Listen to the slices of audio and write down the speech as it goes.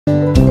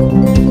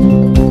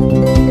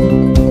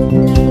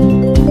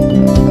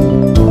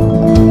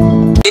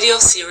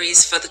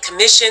series for the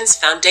Commission's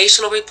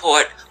Foundational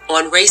Report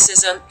on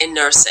Racism in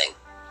Nursing.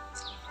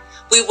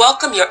 We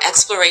welcome your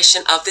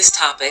exploration of this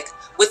topic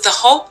with the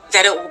hope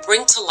that it will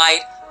bring to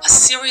light a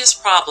serious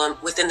problem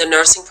within the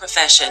nursing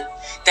profession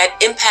that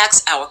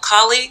impacts our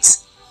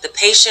colleagues, the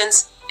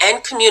patients,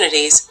 and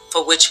communities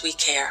for which we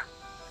care.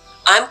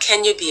 I'm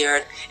Kenya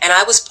Beard, and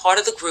I was part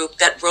of the group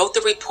that wrote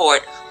the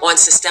report on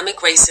systemic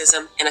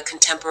racism in a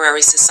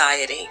contemporary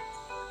society.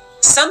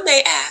 Some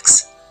may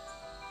ask,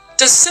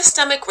 does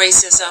systemic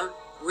racism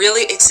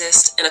really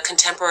exist in a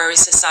contemporary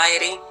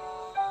society?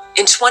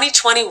 In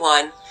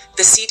 2021,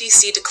 the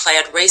CDC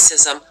declared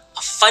racism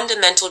a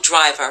fundamental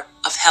driver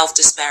of health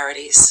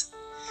disparities.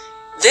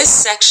 This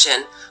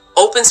section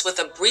opens with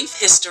a brief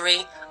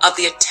history of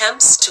the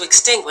attempts to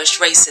extinguish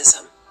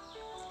racism.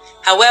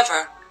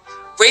 However,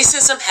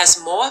 racism has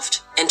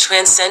morphed and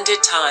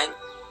transcended time.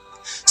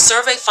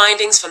 Survey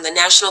findings from the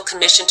National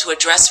Commission to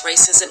Address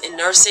Racism in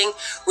Nursing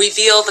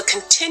reveal the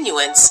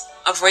continuance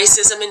of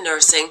racism in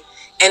nursing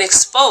and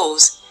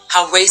expose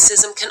how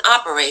racism can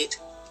operate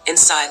in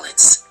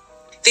silence.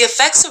 The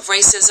effects of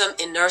racism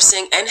in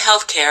nursing and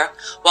healthcare,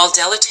 while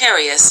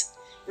deleterious,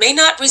 may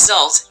not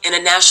result in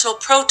a national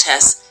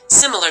protest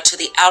similar to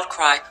the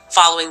outcry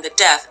following the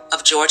death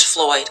of George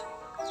Floyd.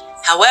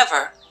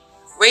 However,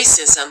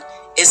 racism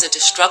is a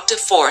destructive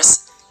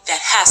force that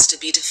has to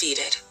be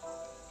defeated.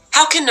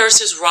 How can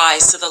nurses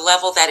rise to the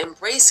level that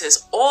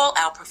embraces all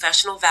our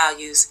professional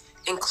values,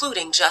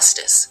 including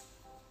justice?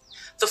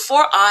 The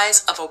 4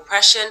 I's of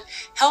oppression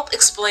help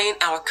explain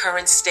our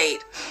current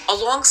state,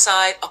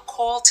 alongside a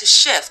call to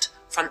shift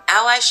from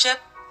allyship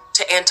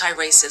to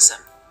anti-racism.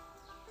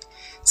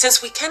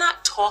 Since we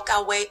cannot talk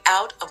our way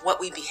out of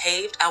what we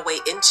behaved our way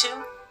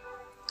into,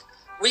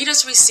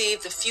 readers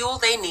receive the fuel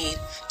they need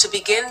to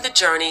begin the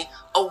journey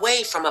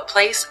away from a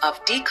place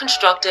of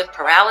deconstructive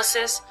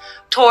paralysis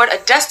toward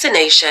a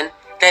destination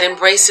that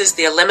embraces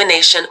the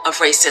elimination of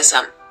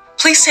racism.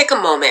 Please take a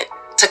moment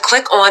to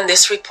click on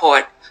this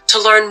report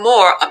to learn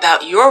more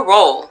about your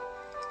role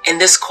in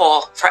this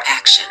call for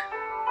action.